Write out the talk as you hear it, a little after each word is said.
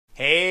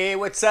Hey,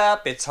 what's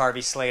up? It's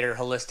Harvey Slater,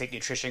 Holistic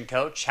Nutrition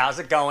Coach. How's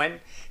it going?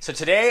 So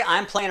today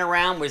I'm playing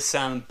around with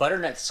some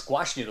butternut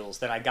squash noodles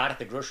that I got at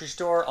the grocery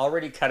store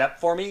already cut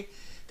up for me.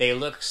 They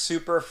look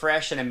super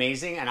fresh and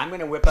amazing, and I'm going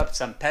to whip up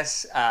some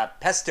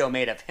pesto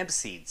made of hemp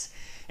seeds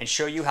and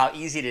show you how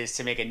easy it is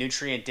to make a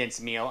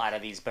nutrient-dense meal out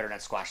of these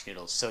butternut squash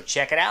noodles. So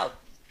check it out.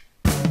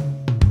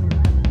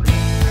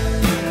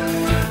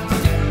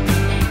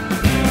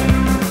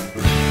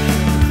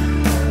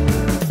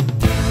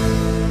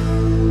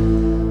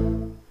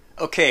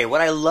 Okay, what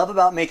I love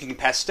about making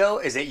pesto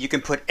is that you can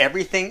put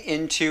everything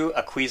into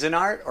a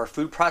Cuisinart or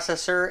food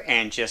processor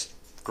and just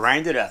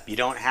grind it up. You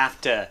don't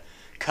have to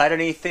cut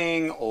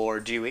anything or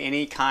do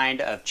any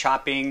kind of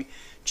chopping,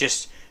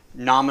 just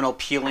nominal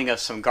peeling of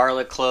some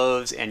garlic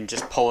cloves and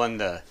just pulling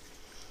the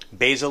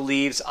basil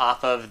leaves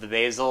off of the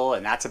basil,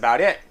 and that's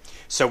about it.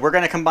 So we're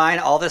going to combine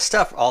all this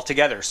stuff all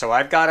together. So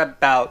I've got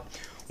about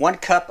 1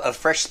 cup of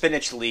fresh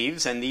spinach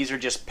leaves, and these are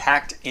just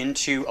packed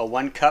into a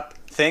 1 cup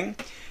thing.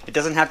 It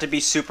doesn't have to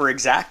be super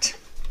exact.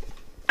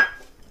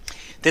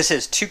 This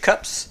is 2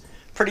 cups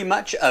pretty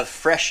much of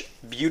fresh,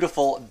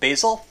 beautiful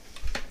basil.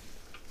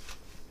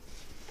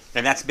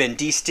 And that's been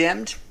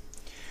destemmed.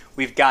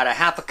 We've got a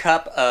 1/2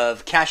 cup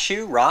of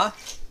cashew raw.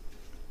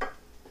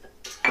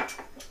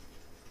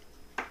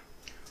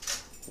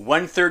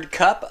 1/3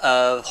 cup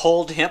of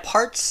whole hemp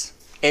hearts,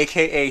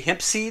 aka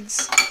hemp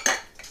seeds.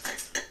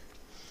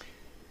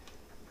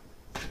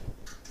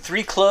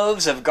 3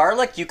 cloves of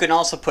garlic. You can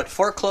also put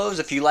 4 cloves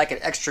if you like it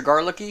extra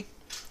garlicky.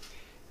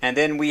 And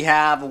then we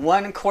have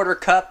 1/4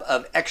 cup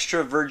of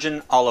extra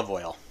virgin olive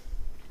oil.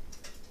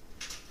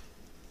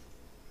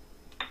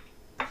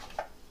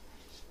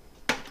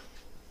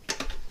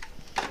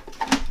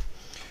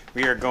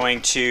 We are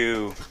going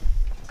to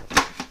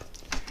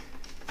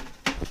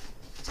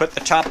put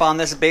the top on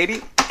this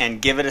baby and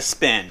give it a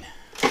spin.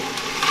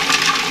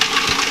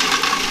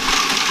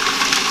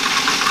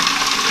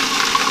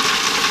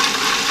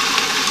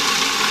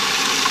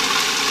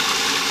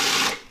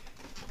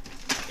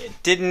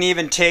 Didn't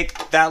even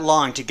take that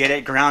long to get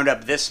it ground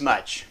up this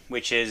much,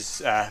 which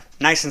is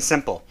nice and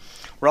simple.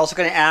 We're also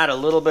going to add a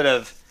little bit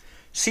of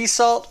sea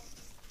salt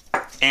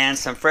and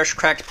some fresh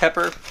cracked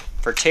pepper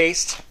for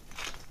taste.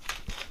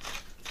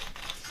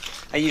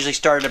 I usually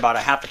start at about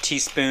a 1/2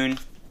 teaspoon,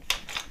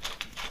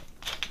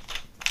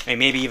 and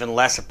maybe even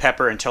less of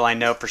pepper until I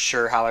know for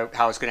sure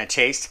how it's going to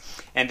taste.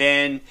 And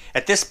then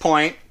at this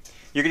point,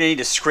 you're going to need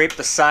to scrape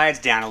the sides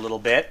down a little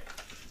bit,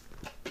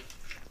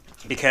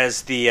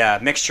 because the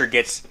mixture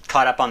gets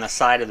caught up on the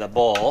side of the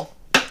bowl.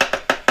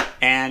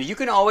 And you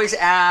can always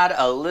add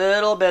a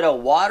little bit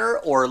of water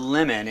or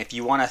lemon if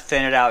you want to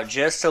thin it out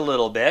just a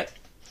little bit.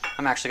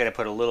 I'm actually going to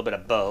put a little bit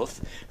of both.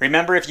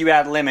 Remember, if you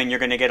add lemon, you're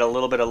going to get a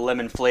little bit of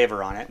lemon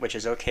flavor on it, which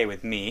is okay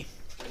with me.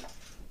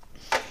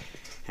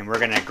 And we're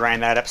going to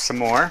grind that up some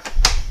more.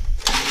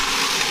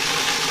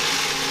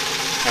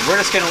 And we're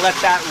just going to let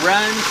that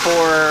run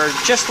for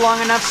just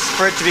long enough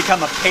for it to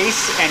become a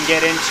paste and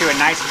get into a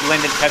nice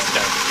blended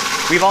pesto.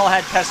 We've all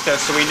had pesto,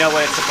 so we know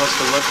what it's supposed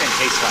to look and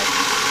taste like.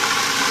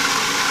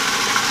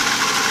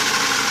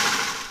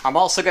 I'm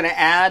also going to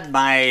add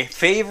my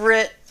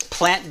favorite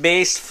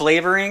plant-based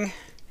flavoring,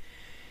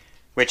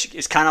 which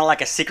is kind of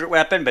like a secret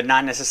weapon, but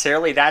not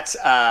necessarily. That's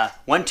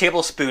 1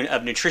 tablespoon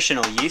of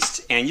nutritional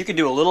yeast, and you can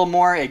do a little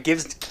more. It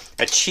gives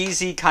a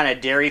cheesy kind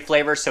of dairy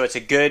flavor, so it's a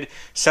good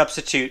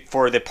substitute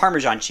for the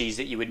Parmesan cheese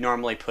that you would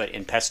normally put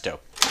in pesto.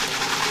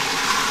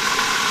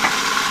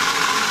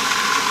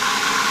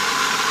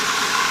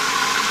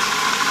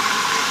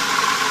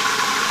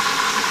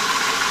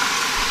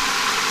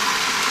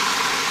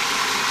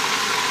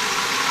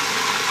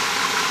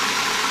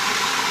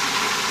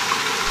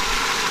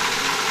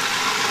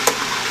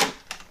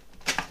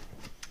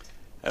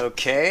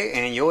 Okay,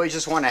 and you always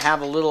just want to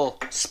have a little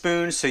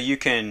spoon so you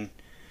can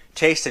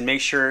taste and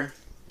make sure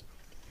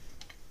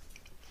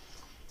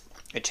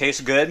it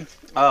tastes good.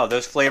 Oh,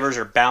 those flavors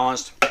are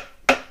balanced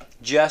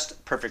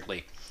just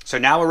perfectly. So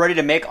now we're ready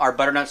to make our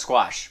butternut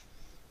squash.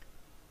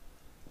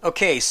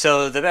 Okay,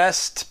 so the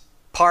best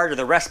part, or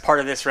the rest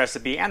part of this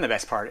recipe, and the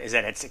best part, is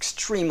that it's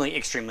extremely,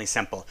 extremely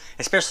simple.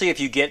 Especially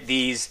if you get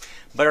these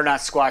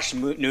butternut squash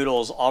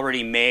noodles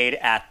already made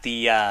at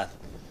the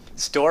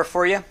store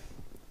for you.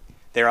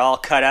 They're all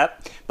cut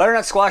up.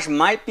 Butternut squash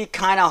might be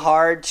kind of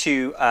hard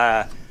to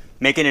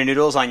make into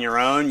noodles on your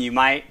own. You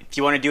might, if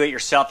you want to do it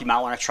yourself, you might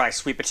want to try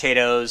sweet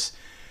potatoes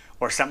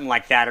or something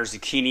like that, or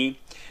zucchini.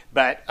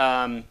 But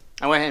I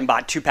went ahead and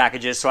bought 2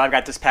 packages, so I've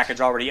got this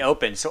package already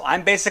open. So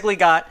I'm basically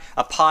got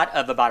a pot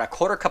of about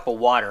 1/4 cup of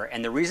water,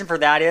 and the reason for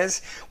that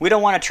is we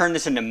don't want to turn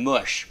this into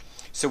mush.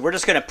 So we're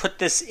just going to put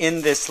this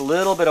in this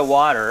little bit of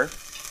water,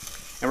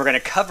 and we're going to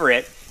cover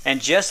it and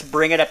just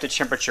bring it up to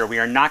temperature. We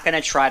are not going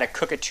to try to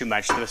cook it too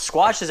much. The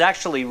squash is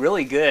actually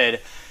really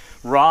good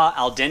raw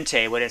al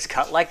dente when it's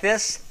cut like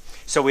this.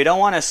 So we don't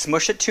want to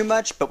smush it too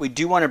much, but we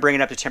do want to bring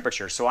it up to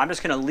temperature. So I'm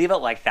just going to leave it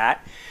like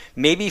that,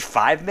 maybe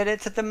 5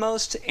 minutes at the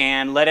most,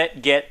 and let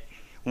it get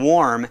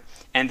warm,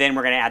 and then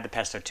we're going to add the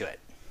pesto to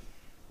it.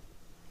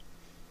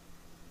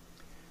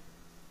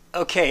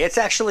 Okay, it's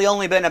actually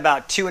only been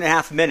about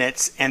 2.5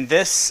 minutes, and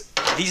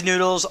these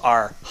noodles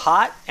are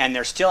hot and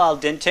they're still al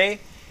dente,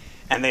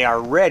 and they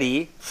are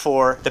ready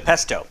for the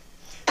pesto.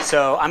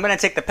 So I'm going to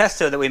take the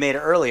pesto that we made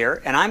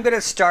earlier, and I'm going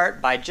to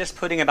start by just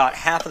putting about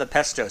half of the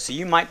pesto. So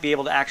you might be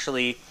able to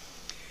actually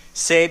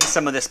save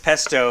some of this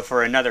pesto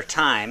for another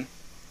time.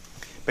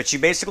 But you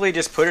basically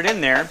just put it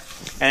in there,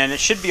 and it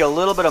should be a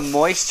little bit of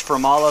moist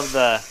from all of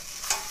the,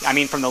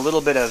 from the little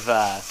bit of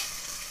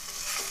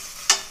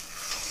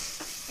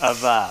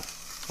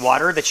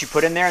water that you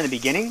put in there in the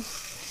beginning.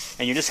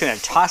 And you're just going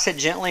to toss it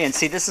gently, and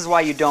see, this is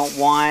why you don't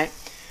want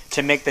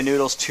to make the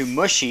noodles too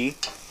mushy,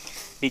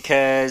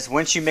 because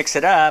once you mix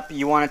it up,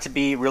 you want it to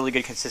be really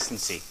good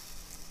consistency.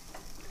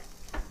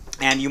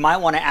 And you might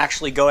want to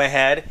actually go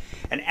ahead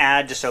and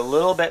add just a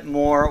little bit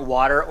more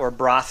water or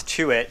broth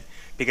to it,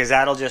 because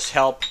that'll just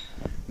help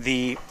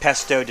the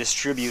pesto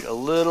distribute a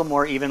little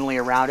more evenly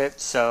around it,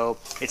 so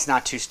it's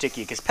not too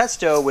sticky. Because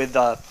pesto with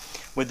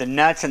the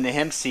nuts and the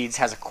hemp seeds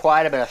has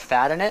quite a bit of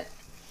fat in it,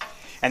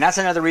 and that's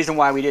another reason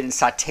why we didn't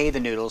saute the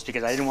noodles,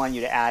 because I didn't want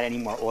you to add any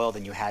more oil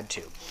than you had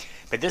to.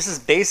 But this is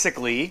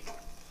basically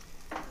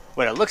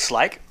what it looks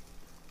like,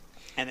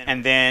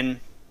 and then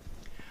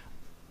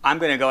I'm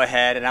going to go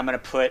ahead and I'm going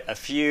to put a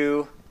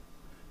few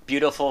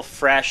beautiful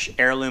fresh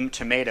heirloom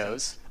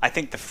tomatoes. I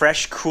think the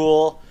fresh,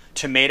 cool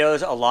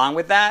tomatoes along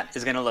with that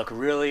is going to look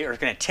really, or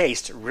it's going to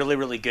taste really,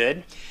 really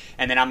good.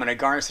 And then I'm going to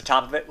garnish the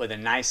top of it with a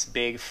nice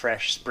big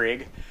fresh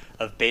sprig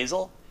of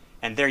basil.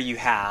 And there you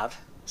have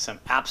some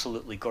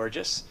absolutely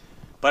gorgeous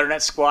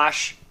butternut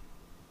squash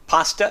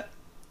pasta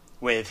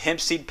with hemp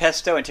seed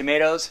pesto and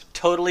tomatoes.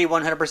 Totally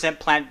 100%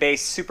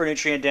 plant-based, super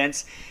nutrient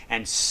dense,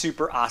 and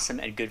super awesome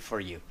and good for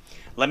you.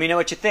 Let me know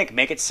what you think.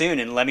 Make it soon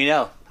and let me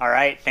know. All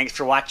right, thanks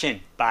for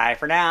watching. Bye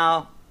for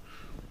now.